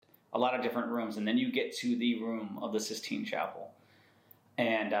a lot of different rooms, and then you get to the room of the Sistine Chapel.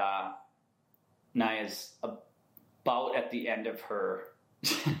 And Naya's about at the end of her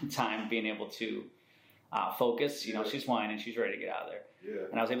time being able to focus. You know, she's whining, she's ready to get out of there. Yeah.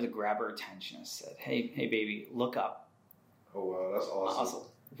 And I was able to grab her attention and said, hey, baby, look up. Oh, wow, that's awesome.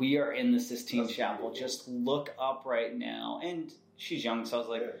 We are in the Sistine Chapel. Beautiful. Just look up right now. And she's young, so I was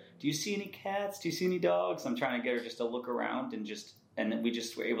like, do you see any cats? Do you see any dogs? I'm trying to get her just to look around and then we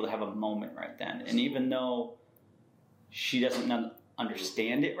just were able to have a moment right then. And even though she doesn't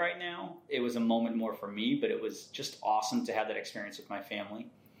understand it right now, it was a moment more for me, but it was just awesome to have that experience with my family.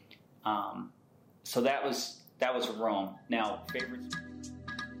 So that was Rome. Now, favorites.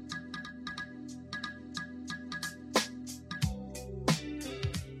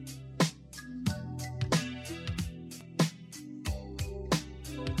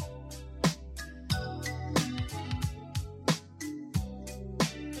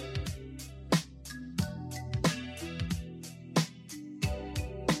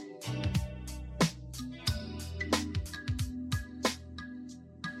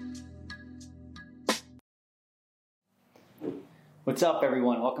 What's up,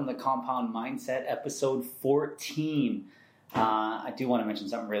 everyone? Welcome to Compound Mindset, episode 14. I do want to mention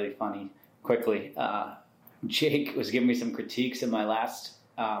something really funny quickly. Jake was giving me some critiques in my last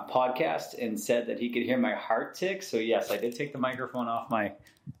podcast and said that he could hear my heart tick. So yes, I did take the microphone off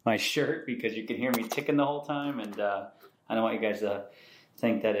my shirt because you can hear me ticking the whole time. And I don't want you guys to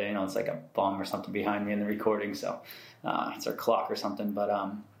think that it's like a bomb or something behind me in the recording. So it's our clock or something. But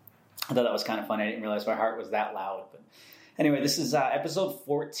I thought that was kind of funny. I didn't realize my heart was that loud. But anyway, this is episode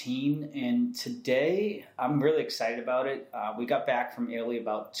 14, and today I'm really excited about it. We got back from Italy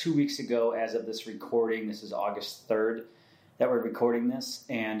about 2 weeks ago as of this recording. This is August 3rd that we're recording this,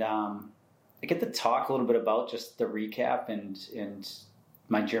 and I get to talk a little bit about just the recap and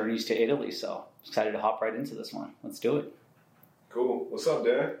my journeys to Italy, so excited to hop right into this one. Let's do it. Cool. What's up,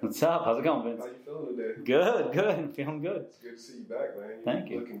 Dan? What's up? How's it going, Vince? How you feeling today? Good. I'm feeling good. It's good to see you back, man. Thank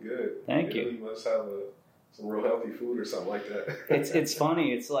you. Looking good. Thank you. You must have some real healthy food or something like that. It's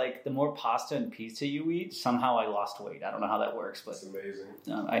funny. It's like the more pasta and pizza you eat, somehow I lost weight. I don't know how that works, but it's amazing.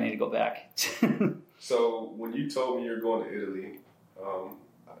 I need to go back. So when you told me you're going to Italy,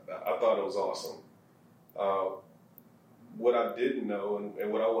 I thought it was awesome. What I didn't know and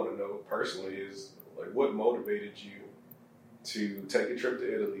what I want to know personally is like what motivated you to take a trip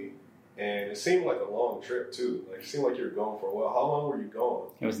to Italy. And it seemed like a long trip too. Like it seemed like you were gone for a while. How long were you gone?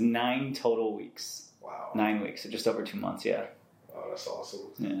 It was 9 total weeks. Wow. 9 weeks, so just over 2 months, yeah. Oh, that's awesome.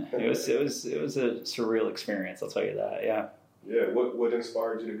 Yeah, it was a surreal experience, I'll tell you that, yeah. Yeah, what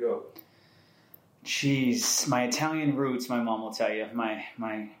inspired you to go? Jeez, my Italian roots, my mom will tell you. My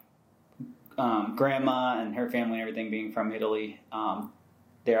grandma and her family and everything being from Italy,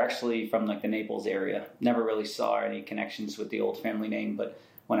 they're actually from like the Naples area. Never really saw any connections with the old family name, but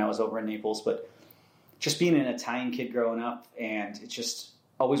when I was over in Naples, but just being an Italian kid growing up, and it just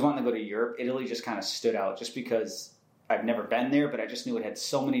always wanted to go to Europe. Italy just kind of stood out just because I've never been there, but I just knew it had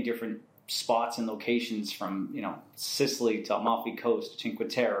so many different spots and locations from, Sicily to Amalfi Coast to Cinque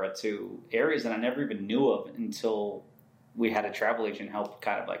Terre to areas that I never even knew of until we had a travel agent help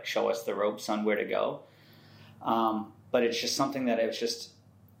kind of like show us the ropes on where to go. But it's just something that I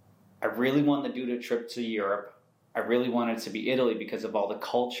really wanted to do the trip to Europe. I really wanted it to be Italy because of all the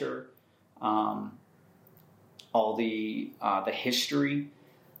culture, all the history.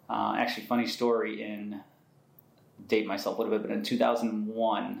 Actually, funny story, date myself a little bit, but in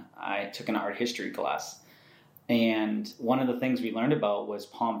 2001, I took an art history class. And one of the things we learned about was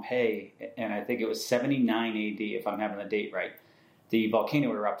Pompeii, and I think it was 79 AD, if I'm having the date right. The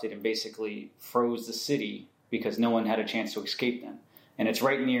volcano erupted and basically froze the city because no one had a chance to escape then. And it's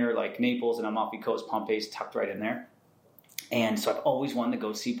right near like Naples and Amalfi Coast. Pompeii's tucked right in there. And so I've always wanted to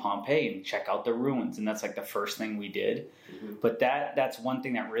go see Pompeii and check out the ruins, and that's like the first thing we did. Mm-hmm. But that's one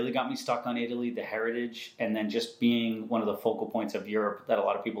thing that really got me stuck on Italy, the heritage, and then just being one of the focal points of Europe that a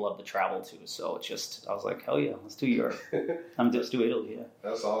lot of people love to travel to. So I was like, hell yeah, let's do Europe. Let's do Italy, yeah.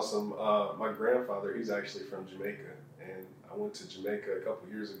 That's awesome. My grandfather, he's actually from Jamaica, and I went to Jamaica a couple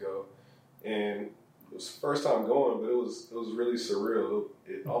years ago, and it was the first time going, but it was really surreal.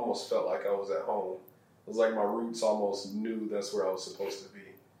 It almost felt like I was at home. It was like my roots almost knew that's where I was supposed to be.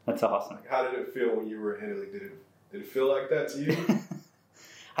 That's awesome. Like, how did it feel when you were in Italy? Did it feel like that to you?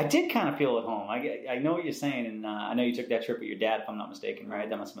 I did kind of feel at home. I know what you're saying, and I know you took that trip with your dad, if I'm not mistaken, right?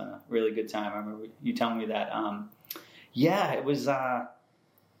 That must have been a really good time. I remember you telling me that. Yeah, it was,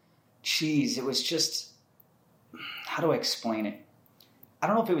 it was just, how do I explain it? I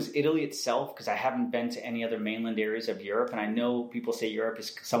don't know if it was Italy itself, because I haven't been to any other mainland areas of Europe, and I know people say Europe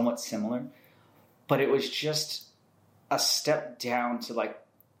is somewhat similar, but it was just a step down to like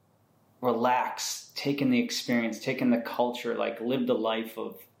relax, take in the experience, take in the culture, like live the life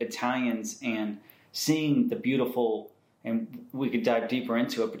of Italians and seeing the beautiful, and we could dive deeper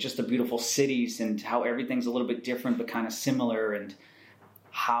into it, but just the beautiful cities and how everything's a little bit different but kind of similar, and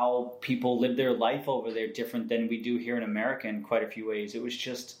how people live their life over there different than we do here in America in quite a few ways. It was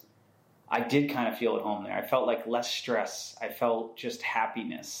just, I did kind of feel at home there. I felt like less stress. I felt just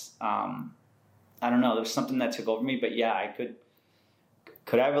happiness. I don't know. There was something that took over me, but yeah, I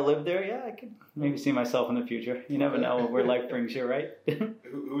could I ever live there? Yeah, I could maybe see myself in the future. You never know where life brings you, right?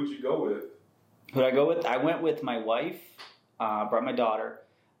 Who would you go with? Who'd I go with? I went with my wife, brought my daughter,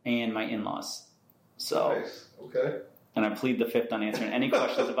 and my in-laws. So, nice. Okay. And I plead the fifth on answering any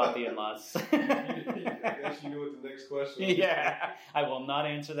questions about the in-laws. I guess you knew what the next question was. Yeah, I will not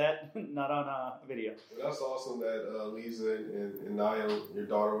answer that. Not on video. Well, that's awesome that Lisa and Naya, your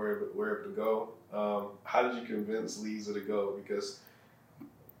daughter, were able to go. How did you convince Lisa to go? Because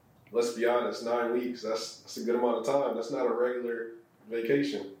let's be honest, 9 weeks, that's a good amount of time. That's not a regular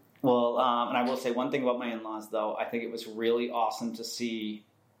vacation. Well, and I will say one thing about my in-laws, though. I think it was really awesome to see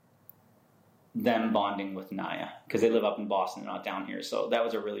them bonding with Naya, because they live up in Boston and not down here. So that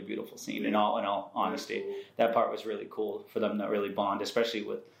was a really beautiful scene. In all honesty, cool. That part was really cool for them to really bond, especially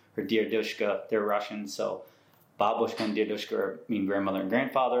with her dear Dushka. They're Russian, so Babushka and dear Dushka mean grandmother and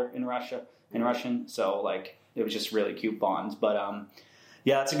grandfather in Russian. So like it was just really cute bonds. But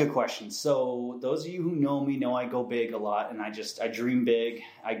yeah, that's a good question. So those of you who know me know I go big a lot, and I dream big,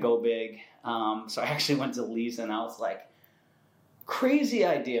 I go big. So I actually went to Lisa and I was like, crazy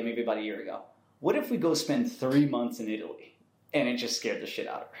idea maybe about a year ago. What if we go spend 3 months in Italy? And it just scared the shit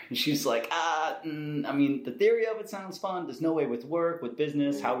out of her. And she's like, I mean, the theory of it sounds fun. There's no way with work, with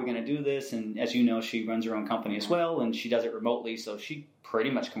business, how are we going to do this? And as you know, she runs her own company as well, and she does it remotely, so she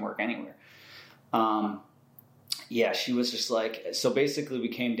pretty much can work anywhere. Yeah, she was just like, so basically we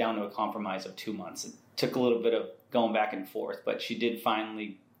came down to a compromise of 2 months. It took a little bit of going back and forth, but she did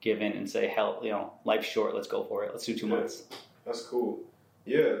finally give in and say, hell, life's short, let's go for it. Let's do 2 months. That's cool.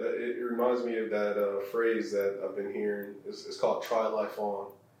 Yeah, it reminds me of that phrase that I've been hearing. It's called try life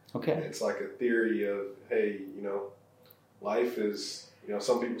on. Okay. It's like a theory of, hey, life is,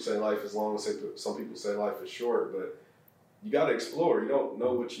 some people say life is long, some people say life is short, but you got to explore. You don't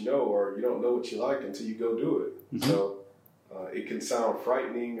know what you know, or you don't know what you like until you go do it. Mm-hmm. So it can sound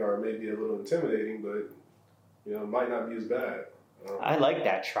frightening or maybe a little intimidating, but it might not be as bad. I like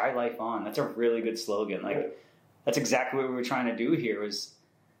that. Try life on. That's a really good slogan. That's exactly what we were trying to do here.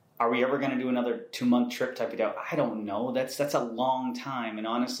 Are we ever going to do another 2 month trip type of deal? I don't know. That's a long time, and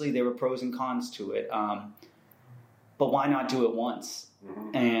honestly, there were pros and cons to it. But why not do it once?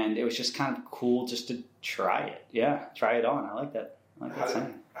 Mm-hmm. And it was just kind of cool just to try it. Yeah, try it on. I like that.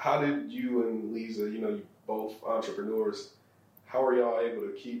 How did you and Lisa, you both entrepreneurs, how are y'all able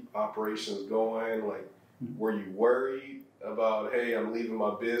to keep operations going? Like, were you worried about, hey, I'm leaving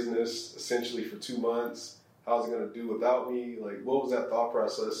my business essentially for 2 months? How's it going to do without me? Like, what was that thought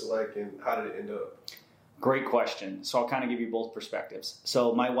process like, and how did it end up? Great question. So I'll kind of give you both perspectives.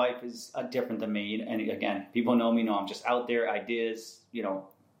 So my wife is different than me. And again, people know me, know I'm just out there, ideas,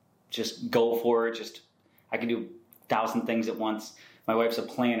 just go for it. I can do 1,000 things at once. My wife's a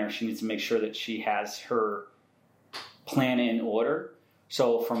planner. She needs to make sure that she has her plan in order.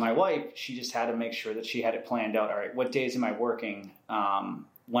 So for my wife, she just had to make sure that she had it planned out. All right, what days am I working?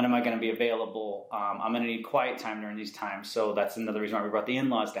 When am I going to be available? I'm going to need quiet time during these times. So that's another reason why we brought the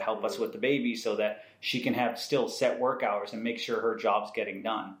in-laws to help us with the baby, so that she can have still set work hours and make sure her job's getting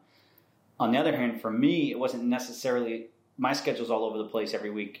done. On the other hand, for me, it wasn't necessarily, my schedule's all over the place every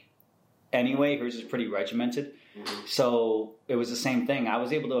week. Anyway, hers is pretty regimented. Mm-hmm. So it was the same thing. I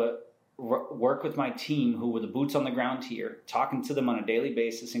was able to work with my team, who were the boots on the ground here, talking to them on a daily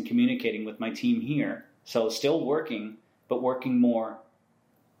basis and communicating with my team here. So still working, but working more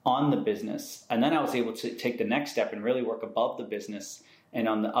on the business. And then I was able to take the next step and really work above the business. And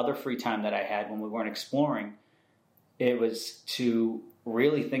on the other free time that I had when we weren't exploring, it was to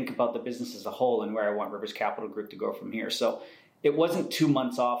really think about the business as a whole and where I want Rivers Capital Group to go from here. So it wasn't 2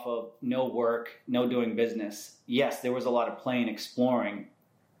 months off of no work, no doing business. Yes, there was a lot of play and exploring.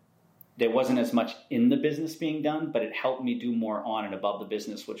 There wasn't as much in the business being done, but it helped me do more on and above the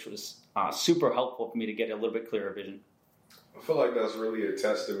business, which was super helpful for me to get a little bit clearer vision. I feel like that's really a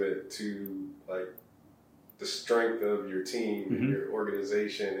testament to the strength of your team, mm-hmm. and your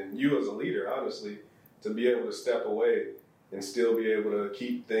organization, and you as a leader, honestly, to be able to step away and still be able to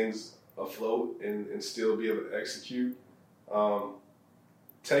keep things afloat and still be able to execute.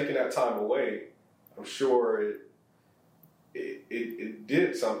 taking that time away, I'm sure it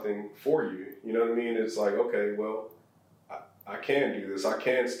did something for you. You know what I mean? It's like, okay, well, I can do this. I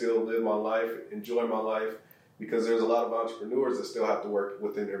can still live my life, enjoy my life, because there's a lot of entrepreneurs that still have to work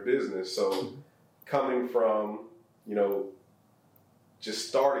within their business. So coming from, just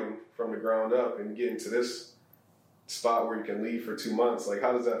starting from the ground up and getting to this spot where you can leave for 2 months, like,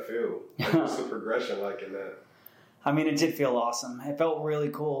 how does that feel? Like, what's the progression like in that? I mean, it did feel awesome. It felt really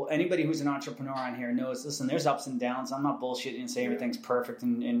cool. Anybody who's an entrepreneur on here knows, listen, there's ups and downs. I'm not bullshitting and saying everything's perfect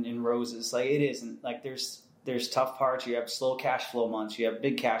in roses. Like, it isn't. Like, there's tough parts. You have slow cash flow months. You have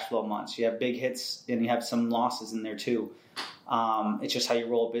big cash flow months. You have big hits, and you have some losses in there too. It's just how you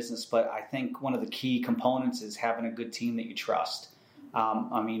roll a business. But I think one of the key components is having a good team that you trust.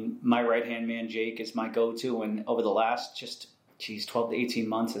 I mean, my right-hand man, Jake, is my go-to. And over the last 12 to 18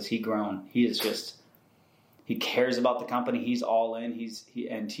 months has he grown. He is just... He cares about the company. He's all in. He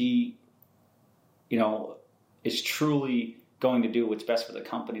is truly going to do what's best for the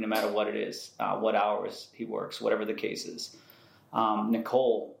company, no matter what it is, what hours he works, whatever the case is.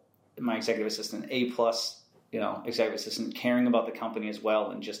 Nicole, my executive assistant, A+, executive assistant, caring about the company as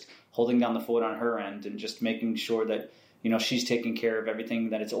well, and just holding down the fort on her end, and just making sure that she's taking care of everything,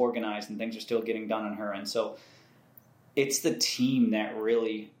 that it's organized, and things are still getting done on her end. So it's the team that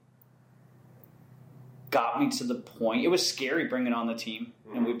really got me to the point. It was scary bringing on the team,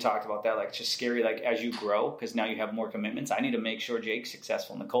 and we've talked about that. Like, it's just scary, like, as you grow, because now you have more commitments. I need to make sure Jake's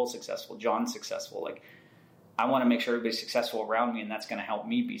successful, Nicole's successful, John's successful. Like, I want to make sure everybody's successful around me, and that's going to help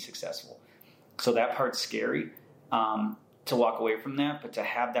me be successful. So that part's scary, to walk away from that, but to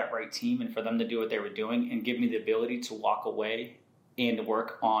have that right team and for them to do what they were doing and give me the ability to walk away and to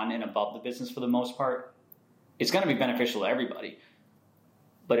work on and above the business for the most part, it's going to be beneficial to everybody.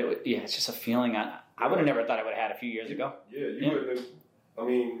 But it's just a feeling I would have never thought I would have had a few years ago. Yeah, you wouldn't have. I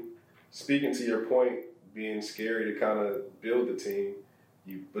mean, speaking to your point, being scary to kind of build the team,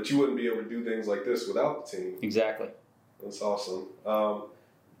 but you wouldn't be able to do things like this without the team. Exactly. That's awesome.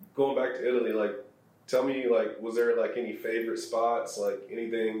 Going back to Italy, like, tell me, like, was there like any favorite spots, like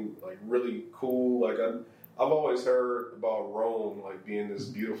anything like really cool? Like, I've always heard about Rome, like, being this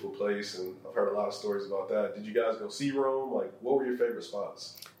beautiful place, and I've heard a lot of stories about that. Did you guys go see Rome? Like, what were your favorite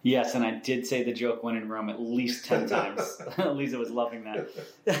spots? Yes, and I did say the joke when in Rome at least 10 times. Lisa was loving that.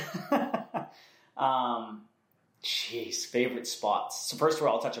 Favorite spots. So first of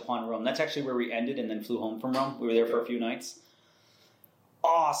all, I'll touch upon Rome. That's actually where we ended and then flew home from Rome. We were there for a few nights.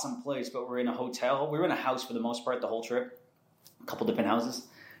 Awesome place, but we're in a hotel. We were in a house for the most part the whole trip. A couple different houses.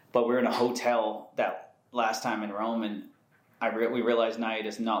 But we were in a hotel that last time in Rome, and we realized Naya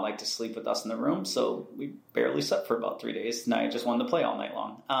does not like to sleep with us in the room, so we barely slept for about 3 days. Naya just wanted to play all night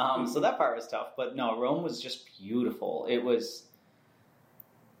long. So that part was tough. But no, Rome was just beautiful. It was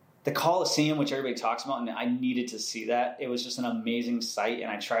the Colosseum, which everybody talks about, and I needed to see that. It was just an amazing sight,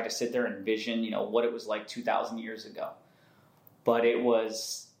 and I tried to sit there and envision, what it was like 2,000 years ago. But it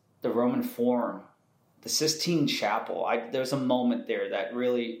was the Roman Forum, the Sistine Chapel. There was a moment there that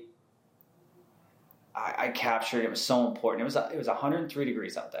really I captured. It was so important. It was 103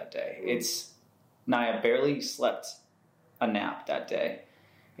 degrees out that day. Naya barely slept a nap that day.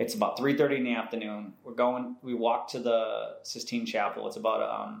 It's about 3:30 in the afternoon. We walked to the Sistine Chapel. It's about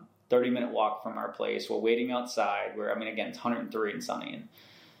a 30-minute walk from our place. We're waiting outside again, it's 103 and sunny, and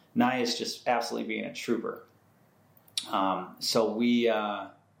Naya's just absolutely being a trooper. So we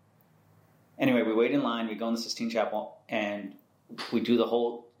wait in line, we go in the Sistine Chapel, and we do the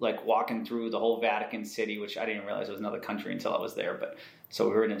whole, like, walking through the whole Vatican City, which I didn't realize was another country until I was there. But so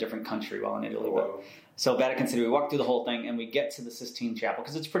we were in a different country while in Italy. Oh, wow. So Vatican City, we walk through the whole thing, and we get to the Sistine Chapel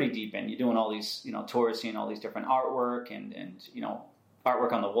because it's pretty deep in. You're doing all these, tours, seeing all these different artwork and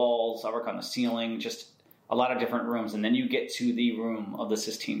artwork on the walls, artwork on the ceiling, just a lot of different rooms. And then you get to the room of the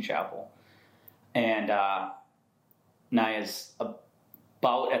Sistine Chapel, and Naya's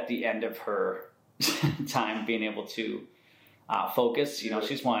about at the end of her time being able to focus.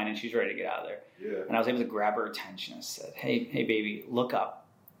 She's whining, she's ready to get out of there. Yeah. And I was able to grab her attention. I said, hey baby, look up.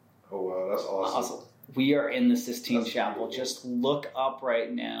 Oh, wow, that's awesome. We are in the Sistine Chapel. Beautiful. Just look up right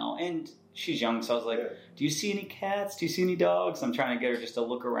now. And she's young, so I was like, do you see any cats? Do you see any dogs? I'm trying to get her just to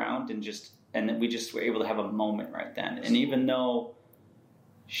look around, and then we just were able to have a moment right then. And even though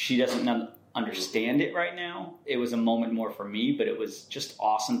she doesn't understand it right now, it was a moment more for me, but it was just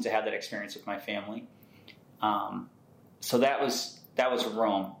awesome to have that experience with my family. So that was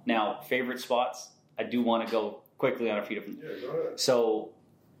Rome. Now, favorite spots, I do want to go quickly on a few different. Yeah, go ahead. So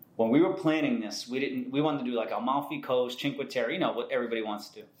when we were planning this, we wanted to do like Amalfi Coast, Cinque Terre, what everybody wants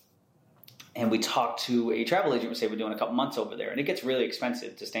to do. And we talked to a travel agent. We say we're doing a couple months over there. And it gets really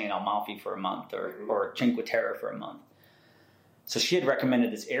expensive to stay in Amalfi for a month or Cinque Terre for a month. So she had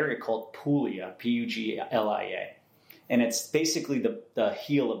recommended this area called Puglia, Puglia. And it's basically the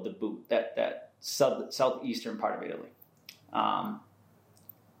heel of the boot, that southeastern part of Italy.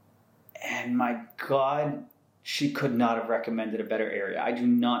 And my God, she could not have recommended a better area. I do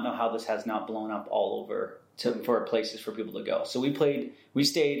not know how this has not blown up all over for places for people to go. So we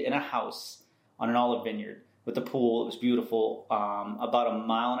stayed in a house on an olive vineyard with a pool. It was beautiful, about a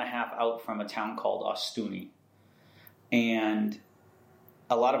mile and a half out from a town called Ostuni. And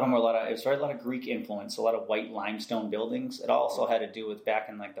a lot of them were a lot of Greek influence, a lot of white limestone buildings. It also had to do with back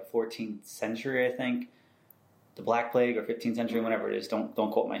in like the 14th century, I think, the Black Plague, or 15th century, whatever it is. Don't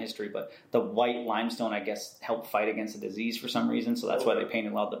quote my history, but the white limestone, I guess, helped fight against the disease for some reason. So that's why they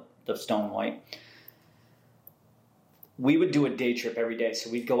painted a lot of the stone white. We would do a day trip every day. So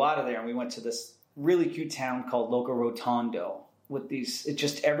we'd go out of there and we went to this really cute town called Loco Rotondo with these,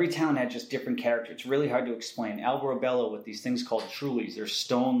 every town had just different characters. It's really hard to explain. Alberobello with these things called trullis. They're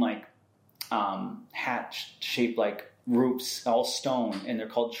stone like hat shaped like roofs, all stone, and they're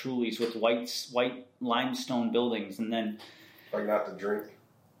called trullis with white limestone buildings. And then like not to drink.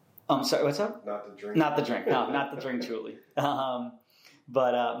 Sorry, what's up? Not to drink. Not the drink. No, not the drink truly. But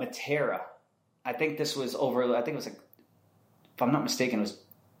Matera, I think this was over. I think it was like, if I'm not mistaken, it was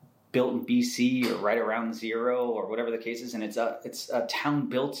built in BC or right around zero or whatever the case is, and it's a town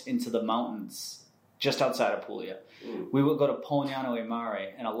built into the mountains just outside of Puglia. We would go to Polignano e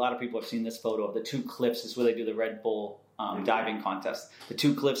Mare, and a lot of people have seen this photo of the two cliffs. This is where they do the Red Bull diving contest. The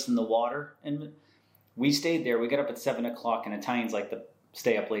two cliffs in the water, and we stayed there. We got up at 7 o'clock, and Italians like to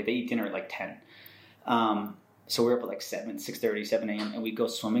stay up late. They eat dinner at like 10. So we're up at like 6:30, 7 a.m., and we go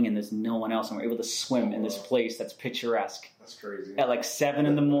swimming, and there's no one else, and we're able to swim in this place that's picturesque. That's crazy. At like 7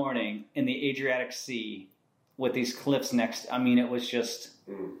 in the morning in the Adriatic Sea with these cliffs next. I mean, it was just...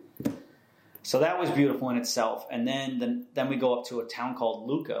 So that was beautiful in itself. And then we go up to a town called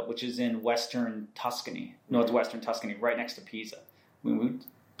Lucca, which is in western Tuscany, northwestern Tuscany, right next to Pisa. I mean,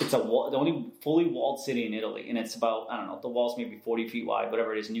 it's the only fully walled city in Italy, and it's about, I don't know, the wall's maybe 40 feet wide,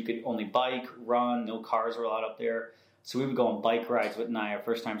 whatever it is, and you could only bike, run, no cars were allowed up there. So we would go on bike rides with Naya,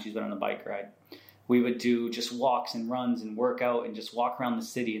 first time she's been on a bike ride. We would do just walks and runs and work out and just walk around the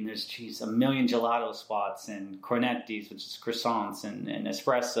city, and there's, a million gelato spots and cornettis, which is croissants and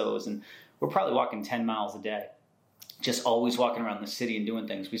espressos, and we're probably walking 10 miles a day. Just always walking around the city and doing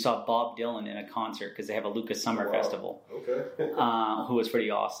things. We saw Bob Dylan in a concert because they have a Lucca Summer Festival. Okay. Who was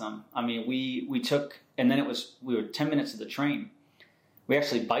pretty awesome. I mean, we took, and then we were 10 minutes to the train. We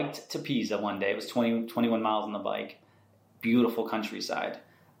actually biked to Pisa one day. It was 21 miles on the bike. Beautiful countryside.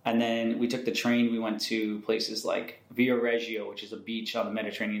 And then we took the train. We went to places like Via Reggio, which is a beach on the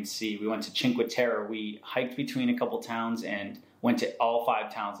Mediterranean Sea. We went to Cinque Terre. We hiked between a couple towns and went to all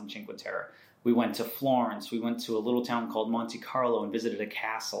 5 towns in Cinque Terre. We went to Florence. We went to a little town called Monte Carlo and visited a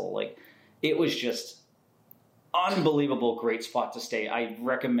castle. Like, it was just unbelievable, great spot to stay. I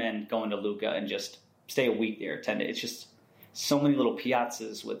recommend going to Lucca and just stay a week there. It's just so many little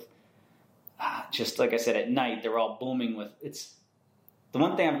piazzas with, just like I said, at night they're all booming with. It's the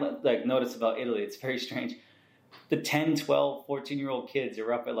one thing I've like noticed about Italy. It's very strange. The 10, 12, 14-year-old kids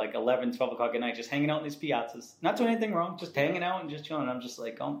are up at like 11, 12 o'clock at night just hanging out in these piazzas. Not doing anything wrong, just hanging out and just chilling. I'm just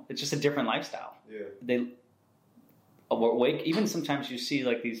like, oh, it's just a different lifestyle. Yeah. They awake. Even sometimes you see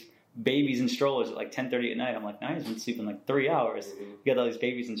like these babies in strollers at like 10:30 at night. I'm like, I've been sleeping like 3 hours. You got all these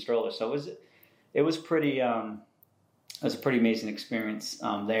babies in strollers. So it was pretty, it was a pretty amazing experience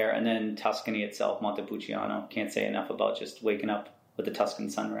there. And then Tuscany itself, Montepulciano. Can't say enough about just waking up with the Tuscan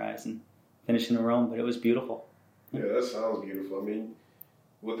sunrise and finishing in Rome, but it was beautiful. Yeah, that sounds beautiful. I mean,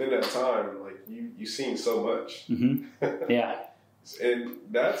 within that time, like you've seen so much. Yeah. And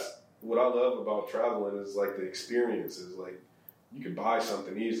that's what I love about traveling is like the experiences. Like you could buy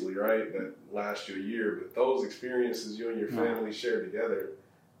something easily, right? That lasts you a year, but those experiences you and your family share together,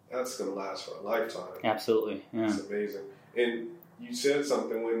 that's going to last for a lifetime. Absolutely. Yeah. It's amazing. And you said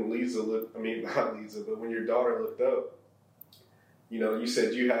something when not Lisa, but when your daughter looked up, you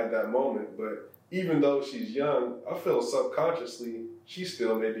said you had that moment, but even though she's young, I feel subconsciously she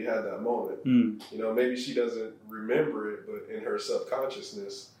still maybe had that moment. Maybe she doesn't remember it, but in her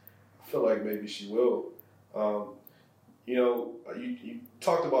subconsciousness, I feel like maybe she will. You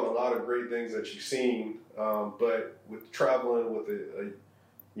talked about a lot of great things that you've seen, but with traveling with a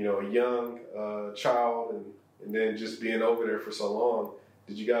young child and then just being over there for so long,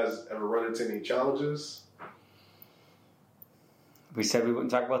 did you guys ever run into any challenges? We said we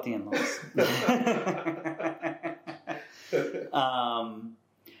wouldn't talk about the in-laws.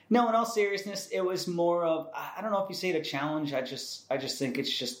 No, in all seriousness, it was more of, I don't know if you say it a challenge. I just think it's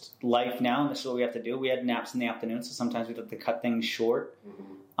just life now, and this is what we have to do. We had naps in the afternoon, so sometimes we'd have to cut things short,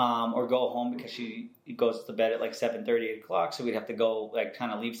 or go home because she goes to bed at like 7:30, 8 o'clock, so we'd have to go like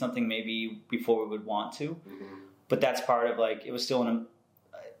kind of leave something maybe before we would want to. But that's part of like, it was still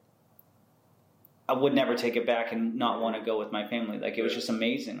I would never take it back and not want to go with my family. Like, it was just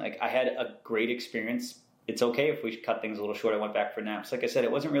amazing. Like, I had a great experience. It's okay if we cut things a little short. I went back for naps. Like I said,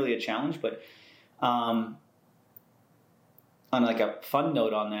 it wasn't really a challenge, but on like a fun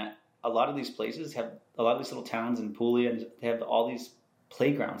note on that, a lot of these places have, a lot of these little towns in Puglia, and they have all these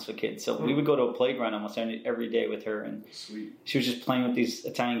playgrounds for kids. So we would go to a playground almost every day with her, and Sweet. She was just playing with these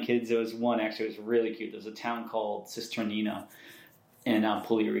Italian kids. There was one, actually, it was really cute. There was a town called Cisternino in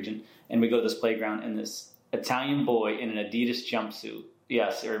Puglia region, and we go to this playground, and this Italian boy in an Adidas jumpsuit.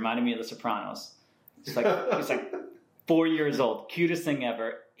 Yes, it reminded me of The Sopranos. He's like 4 years old, cutest thing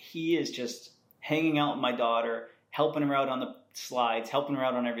ever. He is just hanging out with my daughter, helping her out on the slides, helping her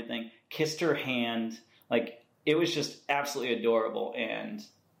out on everything. Kissed her hand, like, it was just absolutely adorable. And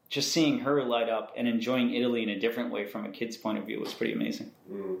just seeing her light up and enjoying Italy in a different way from a kid's point of view was pretty amazing.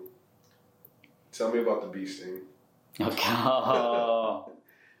 Tell me about the bee sting. Okay.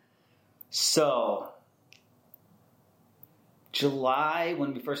 So, July,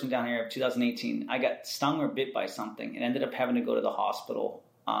 when we first went down here, 2018, I got stung or bit by something and ended up having to go to the hospital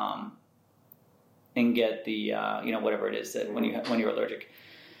and get the, whatever it is that when you're allergic.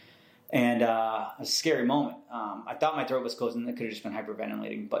 And it was a scary moment. I thought my throat was closed and it could have just been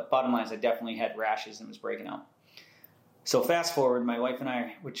hyperventilating. But bottom line is I definitely had rashes and was breaking out. So fast forward, my wife and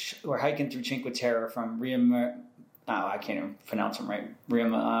I, which were hiking through Cinque Terre from I can't even pronounce them right,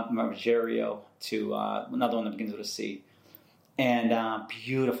 Margerio to another one that begins with a C. And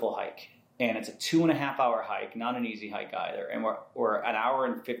beautiful hike. And it's a 2.5 hour hike, not an easy hike either. And we're an hour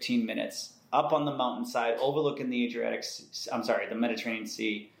and 15 minutes up on the mountainside overlooking the Mediterranean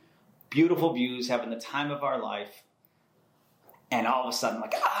Sea. Beautiful views, having the time of our life. And all of a sudden, I'm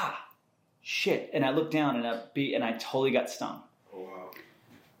like, shit. And I look down and I totally got stung. Oh, wow.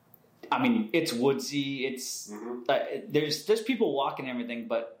 I mean, it's woodsy. It's there's people walking and everything,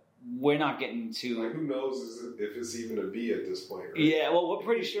 but we're not getting to... Like, who knows if it's even a bee at this point, right? Yeah, well, we're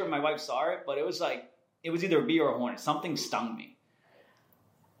pretty sure my wife saw it, but it was either a bee or a hornet. Something stung me.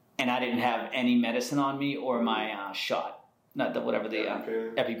 And I didn't have any medicine on me or my shot. Not the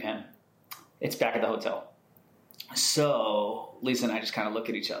EpiPen. It's back at the hotel. So Lisa and I just kind of look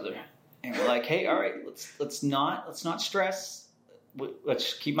at each other. And we're like, hey, all right, let's not stress.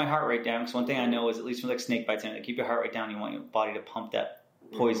 Let's keep my heart rate down. Because one thing I know is, at least with like snake bites, and keep your heart rate down. You want your body to pump that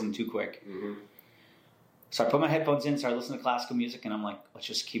poison too quick. So I put my headphones in, started listening to classical music, and I'm like, let's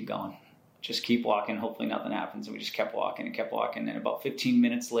just keep going. Just keep walking. Hopefully nothing happens. And we just kept walking and kept walking. And about 15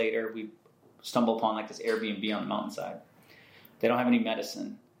 minutes later, we stumble upon like this Airbnb on the mountainside. They don't have any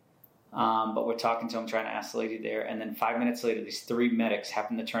medicine. But we're talking to them, trying to ask the lady there. And then 5 minutes later, these 3 medics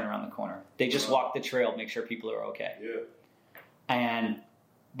happen to turn around the corner. They just walk the trail, make sure people are okay. Yeah. And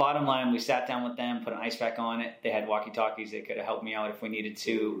bottom line, we sat down with them, put an ice pack on it. They had walkie-talkies. They could have helped me out if we needed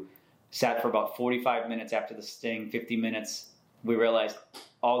to. Sat for about 45 minutes after the sting, 50 minutes. We realized,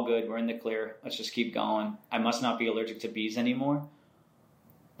 all good, we're in the clear. Let's just keep going. I must not be allergic to bees anymore.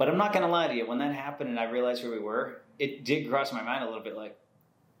 But I'm not going to lie to you. When that happened and I realized where we were, it did cross my mind a little bit like,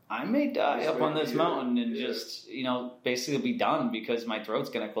 I may die up on this mountain and just, basically be done because my throat's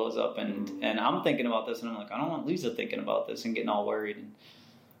going to close up. And I'm thinking about this, and I'm like, I don't want Lisa thinking about this and getting all worried. And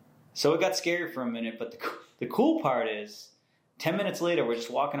so it got scary for a minute. But the cool part is, 10 minutes later, we're just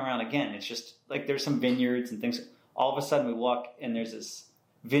walking around again. It's just like there's some vineyards and things. All of a sudden, we walk, and there's this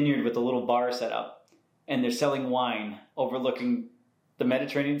vineyard with a little bar set up. And they're selling wine overlooking the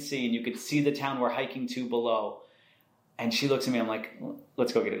Mediterranean Sea. And you could see the town we're hiking to below. And she looks at me, I'm like,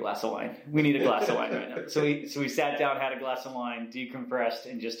 let's go get a glass of wine. We need a glass of wine right now. So we sat down, had a glass of wine, decompressed,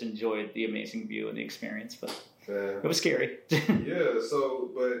 and just enjoyed the amazing view and the experience. But it was scary. Yeah,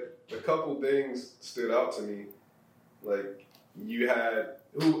 but a couple things stood out to me. Like, you had,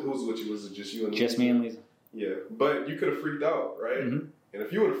 who was with you? Was it just you and Lisa? Just me and Lisa. Yeah, but you could have freaked out, right? And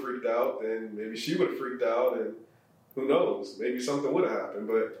if you would have freaked out, then maybe she would have freaked out, and who knows? Maybe something would have happened,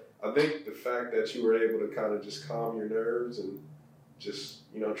 but I think the fact that you were able to kind of just calm your nerves and just,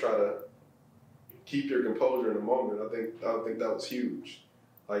 try to keep your composure in the moment, I think that was huge.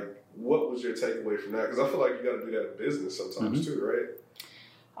 Like, what was your takeaway from that? Because I feel like you got to do that in business sometimes too, right?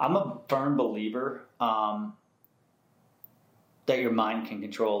 I'm a firm believer that your mind can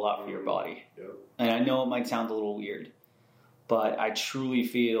control a lot for your body. Yep. And I know it might sound a little weird, but I truly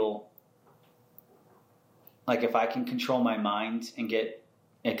feel like if I can control my mind and get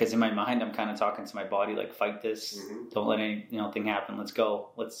because in my mind I'm kind of talking to my body like, fight this, don't let any thing happen. Let's go,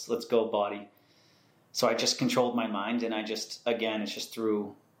 let's go, body. So I just controlled my mind, and again, it's just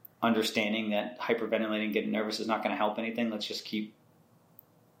through understanding that hyperventilating, getting nervous is not going to help anything. Let's just keep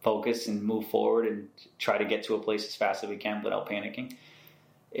focused and move forward and try to get to a place as fast as we can without panicking.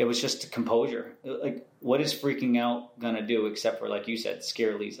 It was just composure. Like, what is freaking out going to do except for, like you said,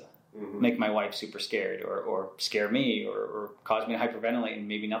 scare Lisa, make my wife super scared, or scare me, or cause me to hyperventilate, and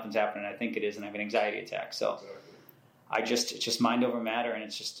maybe nothing's happening. I think it is, and I have an anxiety attack. So it's just mind over matter, and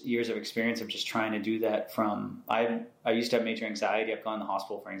it's just years of experience of just trying to do that. I used to have major anxiety. I've gone to the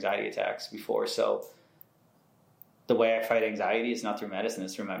hospital for anxiety attacks before. So the way I fight anxiety is not through medicine,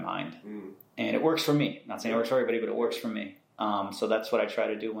 it's through my mind. And it works for me. I'm not saying it works for everybody, but it works for me. So that's what I try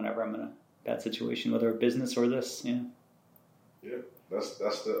to do whenever I'm in a bad situation, whether a business or this. Yeah. That's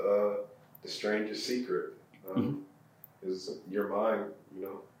the strangest secret. Is your mind.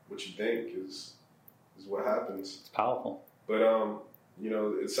 What you think is what happens. It's powerful. But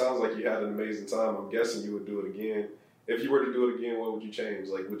it sounds like you had an amazing time. I'm guessing you would do it again. If you were to do it again, what would you change?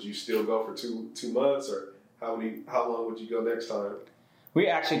 Like, would you still go for 2 months, or how long would you go next time? We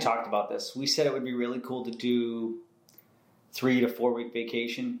actually talked about this. We said it would be really cool to do 3 to 4 week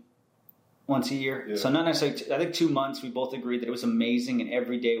vacation once a year. Yeah. So not necessarily. I think 2 months. We both agreed that it was amazing and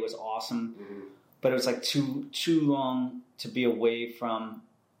every day was awesome. But it was like too long to be away from.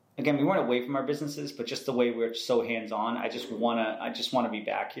 Again, we weren't away from our businesses, but just the way we're so hands on. I just want to be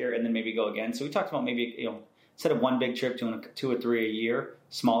back here and then maybe go again. So we talked about maybe instead of one big trip, doing 2 or 3 a year,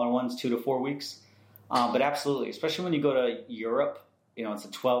 smaller ones, 2 to 4 weeks. But absolutely, especially when you go to Europe, it was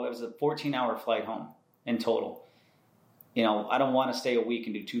a 14-hour flight home in total. I don't want to stay a week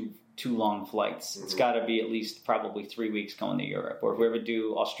and do two long flights. It's got to be at least probably 3 weeks going to Europe. Or if we ever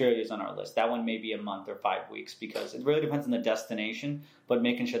do, Australia's on our list. That one may be a month or 5 weeks, because it really depends on the destination, but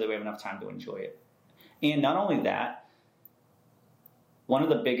making sure that we have enough time to enjoy it. And not only that, one of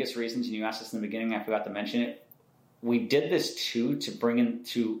the biggest reasons, and you asked this in the beginning, I forgot to mention it, we did this too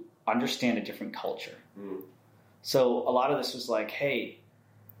to understand a different culture. So a lot of this was like, hey,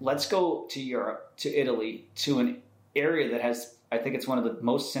 let's go to Europe, to Italy, to an area that has, I think it's one of the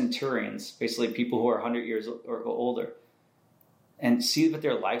most centurions, basically people who are 100 years or older, and see what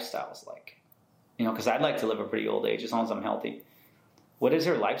their lifestyle is like. Because I'd like to live a pretty old age as long as I'm healthy. What is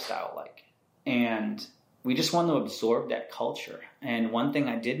their lifestyle like? And we just want to absorb that culture. And one thing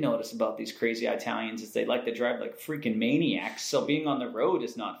I did notice about these crazy Italians is they like to drive like freaking maniacs. So being on the road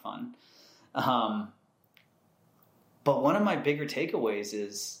is not fun. But one of my bigger takeaways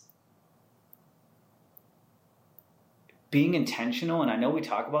is being intentional. And I know we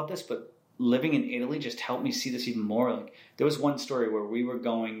talk about this, but living in Italy just helped me see this even more. Like, there was one story where we were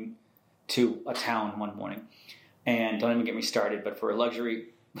going to a town one morning, and don't even get me started, but for a luxury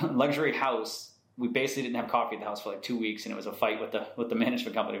house, we basically didn't have coffee at the house for like 2 weeks, and it was a fight with the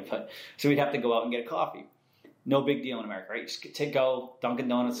management company. So we'd have to go out and get a coffee. No big deal in America, right? Just go Dunkin'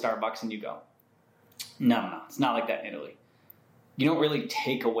 Donuts, Starbucks, and you go. No, it's not like that in Italy. You don't really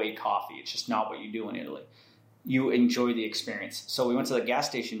take away coffee. It's just not what you do in Italy. You enjoy the experience. So we went to the gas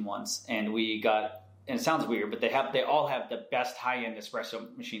station once, and we got, and it sounds weird, but they all have the best high-end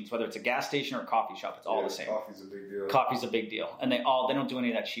espresso machines, whether it's a gas station or a coffee shop. It's all the same. Coffee's a big deal. And they don't do any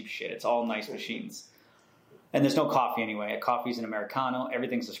of that cheap shit. It's all nice machines. And there's no coffee anyway. Coffee's an Americano.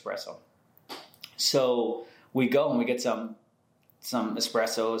 Everything's espresso. So we go and we get some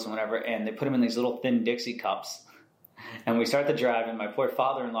espressos and whatever, and they put them in these little thin Dixie cups. And we start the drive, and my poor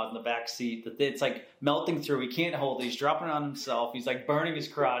father-in-law's in the back seat. It's like melting through. He can't hold it. He's dropping it on himself. He's like burning his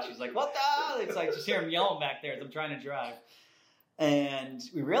crotch. He's like, what the? It's like just hear him yelling back there as I'm trying to drive. And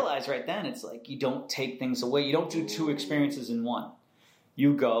we realized right then, it's like you don't take things away. You don't do 2 experiences in one.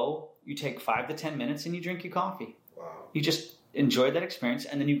 You go, you take 5 to 10 minutes, and you drink your coffee. Wow. You just enjoy that experience,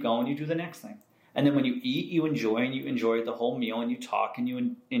 and then you go and you do the next thing. And then when you eat, you enjoy the whole meal, and you talk, and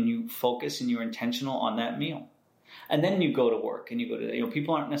you focus, and you're intentional on that meal. And then you go to work, and you go to,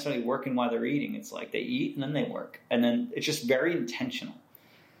 people aren't necessarily working while they're eating. It's like they eat and then they work. And then it's just very intentional.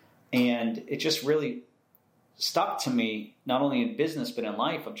 And it just really stuck to me, not only in business, but in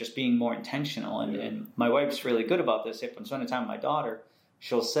life, of just being more intentional. And my wife's really good about this. If I'm spending time with my daughter,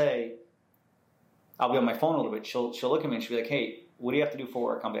 she'll say, I'll be on my phone a little bit. She'll look at me and she'll be like, hey, what do you have to do for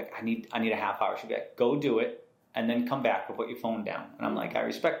work? I'll be like, I need a half hour. She'll be like, go do it. And then come back or put your phone down. And I'm like, I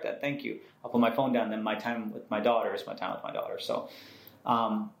respect that. Thank you. I'll put my phone down. Then my time with my daughter is my time with my daughter. So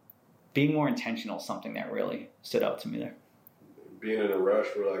being more intentional is something that really stood out to me there. Being in a rush,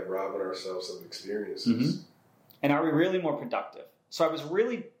 we're like robbing ourselves of experiences. And are we really more productive? So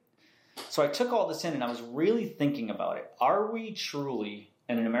I took all this in and I was really thinking about it. Are we truly,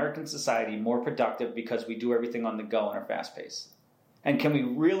 in an American society more productive because we do everything on the go and are fast paced? And can we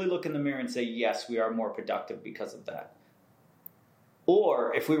really look in the mirror and say, yes, we are more productive because of that?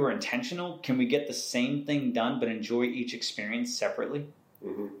 Or if we were intentional, can we get the same thing done but enjoy each experience separately?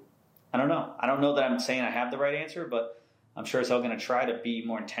 Mm-hmm. I don't know. I don't know that I'm saying I have the right answer, but I'm sure as hell going to try to be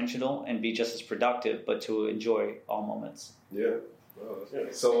more intentional and be just as productive, but to enjoy all moments. Yeah. Oh, that's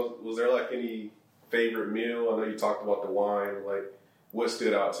good. So was there like any favorite meal? I know you talked about the wine. Like, what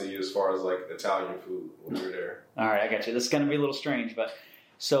stood out to you as far as like Italian food when you were there? All right, I got you. This is going to be a little strange, but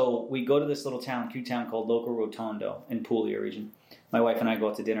so we go to this little town, cute town called Loco Rotondo in Puglia region. My wife and I go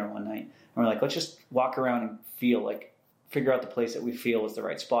out to dinner one night, and we're like, let's just walk around and figure out the place that we feel is the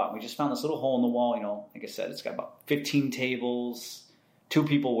right spot. And we just found this little hole in the wall, like I said, it's got about 15 tables, 2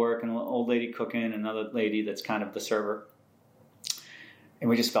 people work, and an old lady cooking, and another lady that's kind of the server. And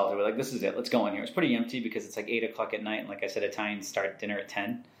we just felt it. We're like, this is it. Let's go in here. It's pretty empty because it's like 8 o'clock at night. And like I said, Italians start dinner at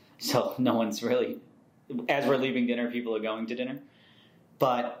 10. So no one's really, as we're leaving dinner, people are going to dinner.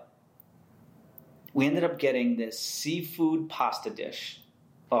 But we ended up getting this seafood pasta dish.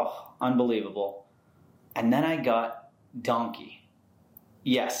 Oh, unbelievable. And then I got donkey.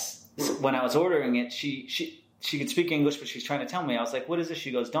 Yes. So when I was ordering it, she could speak English, but she's trying to tell me. I was like, what is this?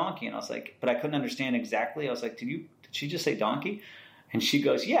 She goes, donkey. And I was like, but I couldn't understand exactly. I was like, did she just say donkey? And she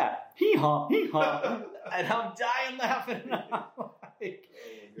goes, yeah, hee-haw, hee-haw. And I'm dying laughing. And I'm like,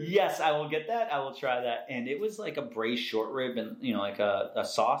 yes, I will get that. I will try that. And it was like a braised short rib and, like a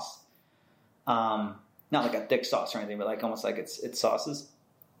sauce. Not like a thick sauce or anything, but like almost like it's sauces.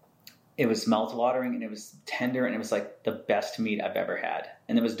 It was mouth-watering, and it was tender, and it was like the best meat I've ever had.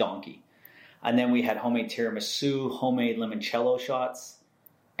 And it was donkey. And then we had homemade tiramisu, homemade limoncello shots.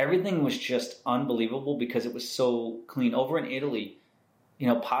 Everything was just unbelievable because it was so clean. Over in Italy,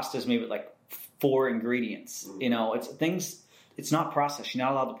 pasta is made with like 4 ingredients. It's not processed. You're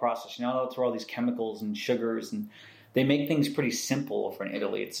not allowed to process. You're not allowed to throw all these chemicals and sugars, and they make things pretty simple over in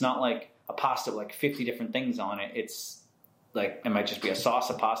Italy. It's not like a pasta with like 50 different things on it. It's like, it might just be a sauce,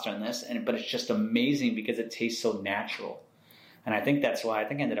 a pasta, and this, but it's just amazing because it tastes so natural. And I think that's why I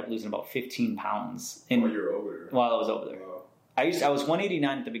ended up losing about 15 pounds. While you were over there? While I was over there. Wow. I was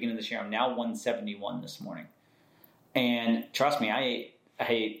 189 at the beginning of this year. I'm now 171 this morning. And trust me, I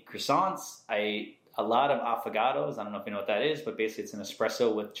ate croissants. I ate a lot of affogatos. I don't know if you know what that is, but basically it's an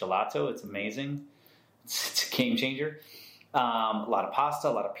espresso with gelato. It's amazing. It's a game changer. A lot of pasta,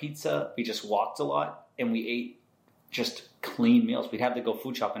 a lot of pizza. We just walked a lot, and we ate just clean meals. We'd have to go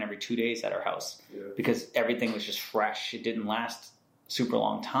food shopping every 2 days at our house because everything was just fresh. It didn't last super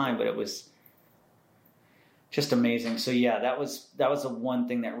long time, but it was just amazing. So yeah, that was the one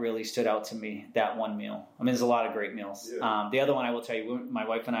thing that really stood out to me, that one meal. I mean, there's a lot of great meals. Yeah. The other one I will tell you, my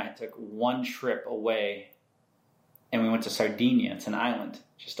wife and I took one trip away, and we went to Sardinia. It's an island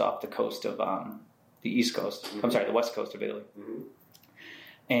just off the coast of the East Coast. Mm-hmm. I'm sorry, the West Coast of Italy. Mm-hmm.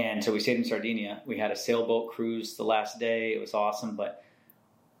 And so we stayed in Sardinia. We had a sailboat cruise the last day. It was awesome, but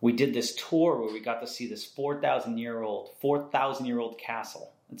we did this tour where we got to see this 4,000-year-old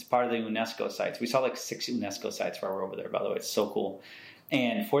castle. It's part of the UNESCO sites. We saw like 6 UNESCO sites while we were over there, by the way. It's so cool.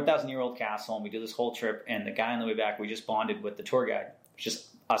 And 4,000-year-old castle, and we did this whole trip, and the guy on the way back, we just bonded with the tour guide. Just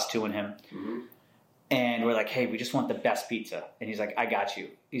us two and him. Mm-hmm. And we're like, hey, we just want the best pizza. And he's like, I got you.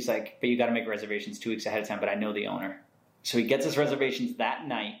 He's like, but you got to make reservations 2 weeks ahead of time, but I know the owner. So he gets his reservations that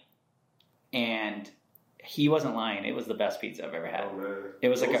night, and he wasn't lying. It was the best pizza I've ever had. Oh, man. It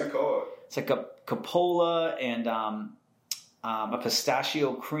was what like was it called? It's like a cupola and a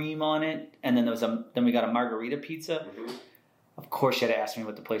pistachio cream on it, and then then we got a margarita pizza. Mm-hmm. Of course, you had to ask me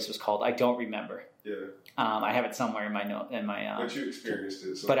what the place was called. I don't remember. Yeah. I have it somewhere in my note. But you experienced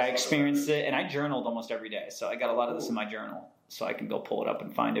it. So but I experienced it, and I journaled almost every day, so I got a lot of this in my journal, so I can go pull it up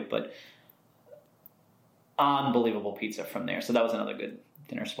and find it. But unbelievable pizza from there. So that was another good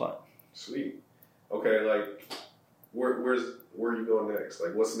dinner spot. Sweet. Okay, like where are you going next?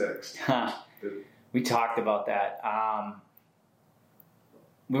 Like, what's next? We talked about that.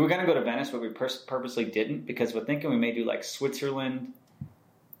 We were going to go to Venice, but we purposely didn't because we're thinking we may do like Switzerland,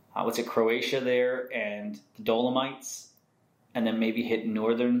 Croatia there, and the Dolomites, and then maybe hit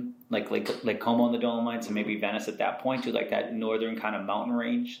northern, like Como and the Dolomites, and maybe Venice at that point, do like that northern kind of mountain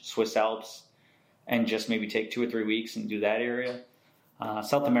range, Swiss Alps, and just maybe take 2 or 3 weeks and do that area.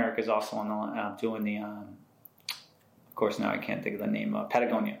 South America is also on the doing the, of course now I can't think of the name,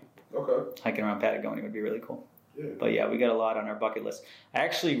 Patagonia. Okay. Hiking around Patagonia would be really cool. Yeah. But yeah, we got a lot on our bucket list. I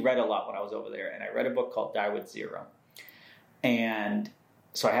actually read a lot when I was over there, and I read a book called Die With Zero. And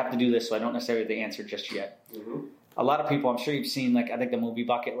so I have to do this, so I don't necessarily have the answer just yet. Mm-hmm. a lot of people, I'm sure you've seen, like, I think the movie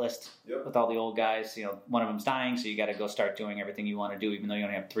Bucket List Yep. with all the old guys, one of them's dying, so you got to go start doing everything you want to do, even though you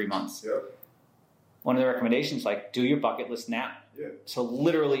only have 3 months. Yep. One of the recommendations, like, do your bucket list now. Yeah. So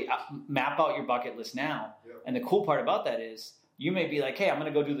literally map out your bucket list now. Yep. And the cool part about that is you may be like, hey, I'm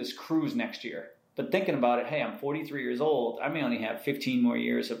going to go do this cruise next year. But thinking about it, hey, I'm 43 years old. I may only have 15 more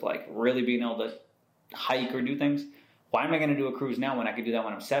years of, like, really being able to hike or do things. Why am I going to do a cruise now when I could do that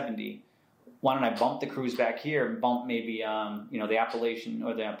when I'm 70? Why don't I bump the cruise back here and bump maybe, the Appalachian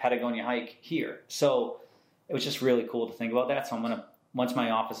or the Patagonia hike here? So it was just really cool to think about that. So I'm going to, once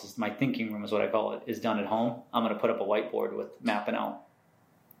my office is, my thinking room is what I call it, is done at home, I'm going to put up a whiteboard with mapping out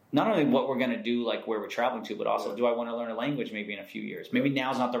not only what we're going to do, like where we're traveling to, but also do I want to learn a language maybe in a few years? Maybe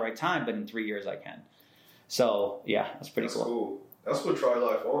now's not the right time, but in 3 years I can. So yeah, that's pretty cool. That's what Try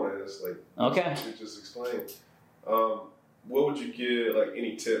Life On is. Like, okay. You just explained. What would you give, like,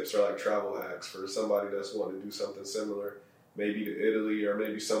 any tips or like travel hacks for somebody that's wanting to do something similar, maybe to Italy or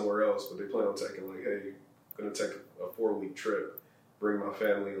maybe somewhere else, but they plan on taking, like, hey, I'm going to take a 4-week trip, bring my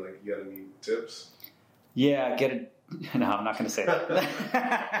family, like, you got any tips? Yeah, no, I'm not going to say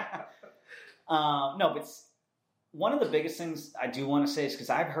that. No, but one of the biggest things I do want to say is, because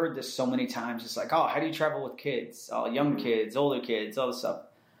I've heard this so many times, it's like, oh, how do you travel with kids? Young kids, older kids, all this stuff.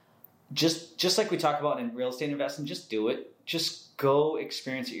 Just like we talk about in real estate investing, just do it. Just go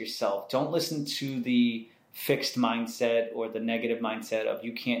experience it yourself. Don't listen to the fixed mindset or the negative mindset of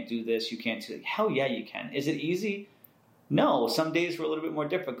you can't do this, you can't do that. Hell yeah, you can. Is it easy? No. Some days were a little bit more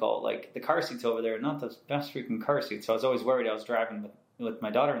difficult. Like the car seats over there are not the best freaking car seats. So I was always worried. I was driving with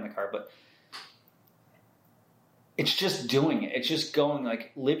my daughter in the car, but it's just doing it. It's just going,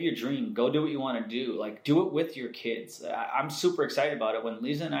 like, live your dream. Go do what you want to do. Like, do it with your kids. I'm super excited about it. When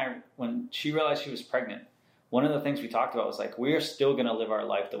Lisa and I, when she realized she was pregnant, one of the things we talked about was, like, we're still going to live our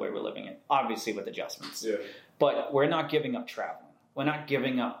life the way we're living it, obviously with adjustments. Yeah. But we're not giving up traveling. We're not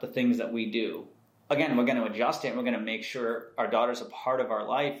giving up the things that we do. Again, we're going to adjust it, and we're going to make sure our daughter's a part of our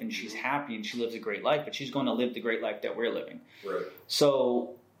life, and she's happy, and she lives a great life, but she's going to live the great life that we're living. Right.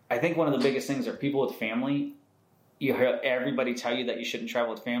 So I think one of the biggest things are people with family. You hear everybody tell you that you shouldn't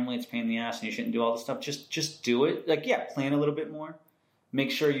travel with family. It's a pain in the ass, and you shouldn't do all this stuff. Just do it. Like, yeah, plan a little bit more. Make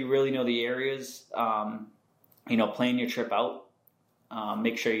sure you really know the areas. Plan your trip out.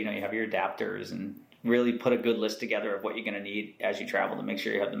 Make sure you have your adapters, and really put a good list together of what you're going to need as you travel to make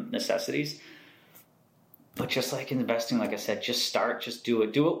sure you have the necessities. But just like in investing, like I said, just start, just do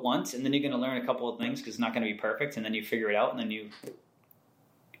it. Do it once, and then you're going to learn a couple of things because it's not going to be perfect, and then you figure it out, and then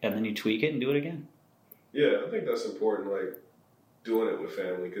you tweak it and do it again. Yeah, I think that's important, like doing it with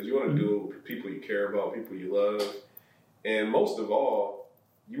family, because you want to do it with people you care about, people you love, and most of all,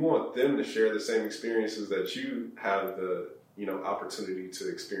 you want them to share the same experiences that you have the opportunity to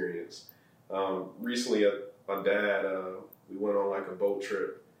experience. Recently, my dad, we went on like a boat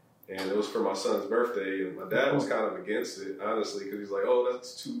trip, and it was for my son's birthday, and my dad was kind of against it, honestly, because he's like, oh,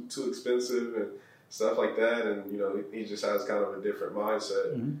 that's too expensive and stuff like that, and he just has kind of a different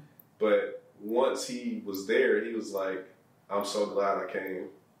mindset. Mm-hmm. But once he was there, he was like, I'm so glad I came.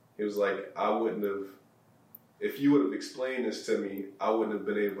 He was like, if you would have explained this to me, I wouldn't have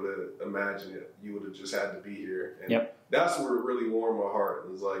been able to imagine it. You would have just had to be here. And that's where it really warmed my heart.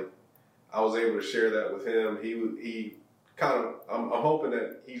 It was like, I was able to share that with him. He kind of, I'm hoping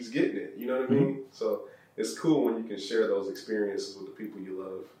that he's getting it. You know what I mean? So it's cool when you can share those experiences with the people you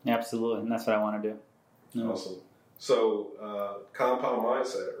love. Absolutely. And that's what I want to do. Yeah. Awesome. So, compound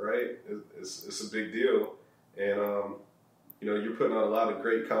mindset, right? It's a big deal. And, you're putting out a lot of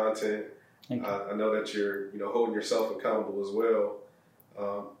great content. I know that you're, holding yourself accountable as well.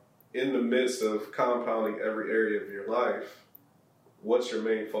 In the midst of compounding every area of your life, what's your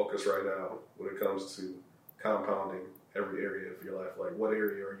main focus right now when it comes to compounding every area of your life? Like, what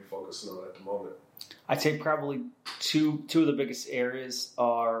area are you focusing on at the moment? I'd say probably two of the biggest areas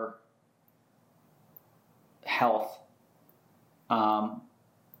are health.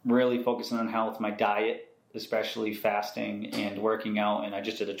 Really focusing on health, my diet, especially fasting and working out. And I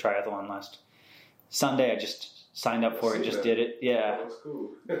just did a triathlon last Sunday. I just signed up for it, just did it. Yeah. That was cool.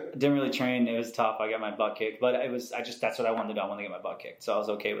 Didn't really train. It was tough. I got my butt kicked, but that's what I wanted to do. I wanted to get my butt kicked. So I was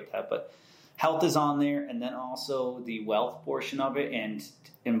okay with that. But health is on there. And then also the wealth portion of it.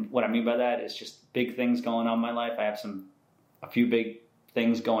 And what I mean by that is just big things going on in my life. I have a few big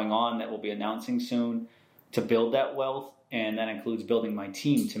things going on that we'll be announcing soon to build that wealth. And that includes building my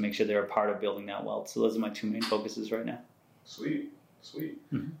team to make sure they're a part of building that wealth. So those are my two main focuses right now. Sweet.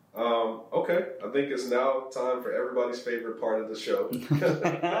 Mm-hmm. Okay. I think it's now time for everybody's favorite part of the show.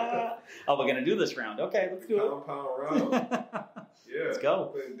 Oh, we're going to do this round. Okay, let's do Compound round. Yeah. Let's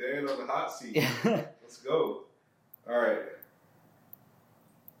go. Putting Dan on the hot seat. Let's go. All right.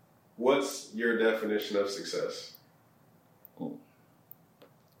 What's your definition of success? Ooh.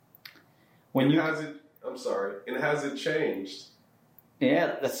 Has it changed?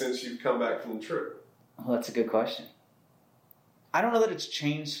 Yeah, since you've come back from the trip. Well, that's a good question. I don't know that it's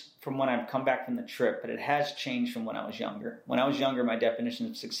changed from when I've come back from the trip, but it has changed from when I was younger. When I was younger, my definition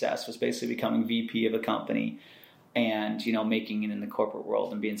of success was basically becoming VP of a company and, making it in the corporate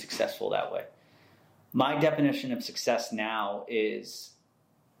world and being successful that way. My definition of success now is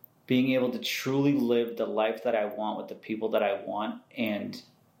being able to truly live the life that I want with the people that I want and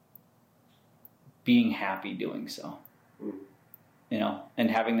being happy doing so. And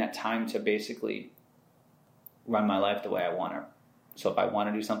having that time to basically run my life the way I want to. So if I want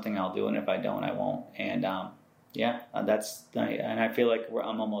to do something, I'll do it. And if I don't, I won't. And and I feel like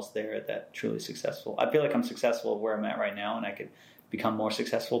I'm almost there at that truly successful. I feel like I'm successful where I'm at right now, and I could become more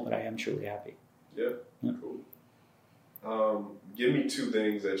successful, but I am truly happy. Yeah. Cool. Give me two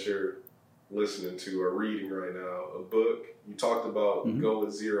things that you're listening to or reading right now. A book. You talked about Go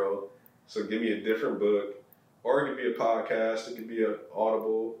with Zero. So give me a different book. Or it could be a podcast. It could be an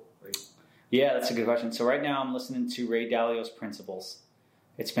Audible. Yeah, that's a good question. So right now I'm listening to Ray Dalio's Principles.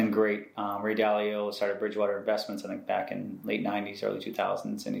 It's been great. Ray Dalio started Bridgewater Investments, I think, back in late 90s, early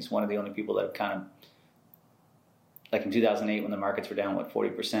 2000s. And he's one of the only people that have kind of, like in 2008 when the markets were down,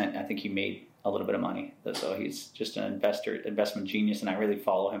 40%, I think he made a little bit of money. So he's just an investment genius. And I really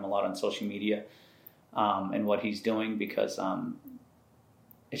follow him a lot on social media and what he's doing because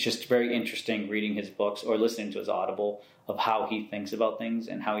it's just very interesting reading his books or listening to his Audible of how he thinks about things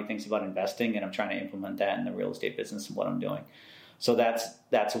and how he thinks about investing. And I'm trying to implement that in the real estate business and what I'm doing. So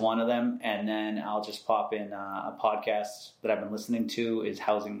that's one of them. And then I'll just pop in a podcast that I've been listening to is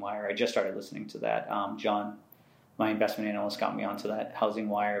Housing Wire. I just started listening to that. John, my investment analyst, got me onto that Housing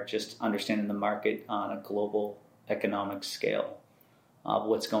Wire of just understanding the market on a global economic scale of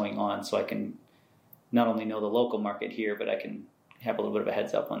what's going on. So I can not only know the local market here, but I can have a little bit of a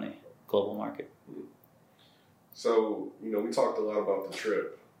heads up on the global market. So, we talked a lot about the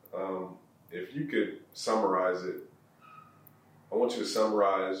trip. If you could summarize it, I want you to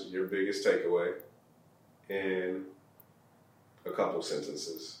summarize your biggest takeaway in a couple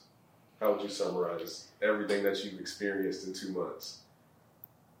sentences. How would you summarize everything that you've experienced in 2 months?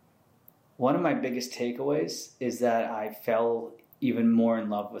 One of my biggest takeaways is that I fell even more in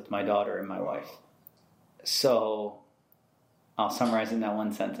love with my daughter and my wife. So I'll summarize in that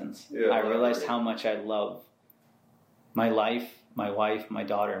one sentence. Yeah, I realized how much I love my life, my wife, my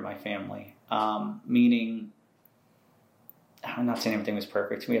daughter, and my family. Meaning, I'm not saying everything was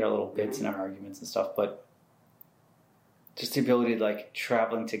perfect. We had our little bits and our arguments and stuff, but just the ability to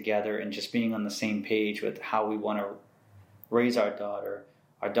traveling together and just being on the same page with how we want to raise our daughter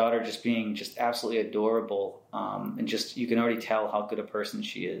just being just absolutely adorable. And just, you can already tell how good a person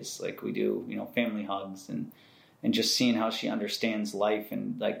she is. Like we do, family hugs and just seeing how she understands life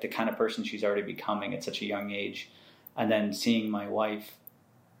and the kind of person she's already becoming at such a young age. And then seeing my wife,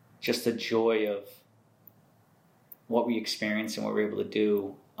 just the joy of what we experience and what we're able to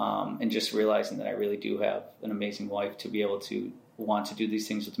do. And just realizing that I really do have an amazing wife to be able to want to do these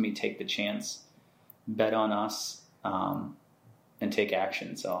things with me, take the chance, bet on us, and take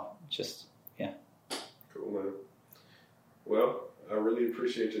action. So just, yeah. Cool, man. Well, I really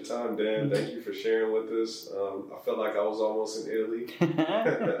appreciate your time, Dan. Thank you for sharing with us. I felt like I was almost in Italy.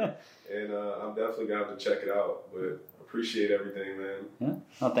 And I'm definitely going to have to check it out. But appreciate everything, man. Yeah.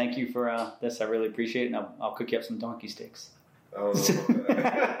 Well, thank you for this. I really appreciate it. And I'll cook you up some donkey steaks. I don't know about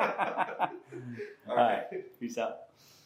that. All right. Peace out.